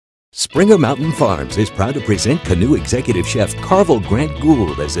Springer Mountain Farms is proud to present Canoe Executive Chef Carvel Grant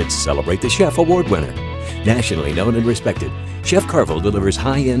Gould as its Celebrate the Chef Award winner. Nationally known and respected, Chef Carvel delivers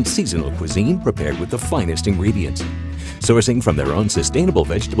high-end seasonal cuisine prepared with the finest ingredients. Sourcing from their own sustainable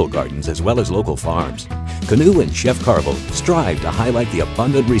vegetable gardens as well as local farms, Canoe and Chef Carvel strive to highlight the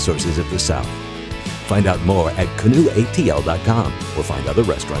abundant resources of the South. Find out more at canoeatl.com or find other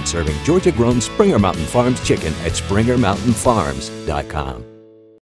restaurants serving Georgia-grown Springer Mountain Farms chicken at springermountainfarms.com.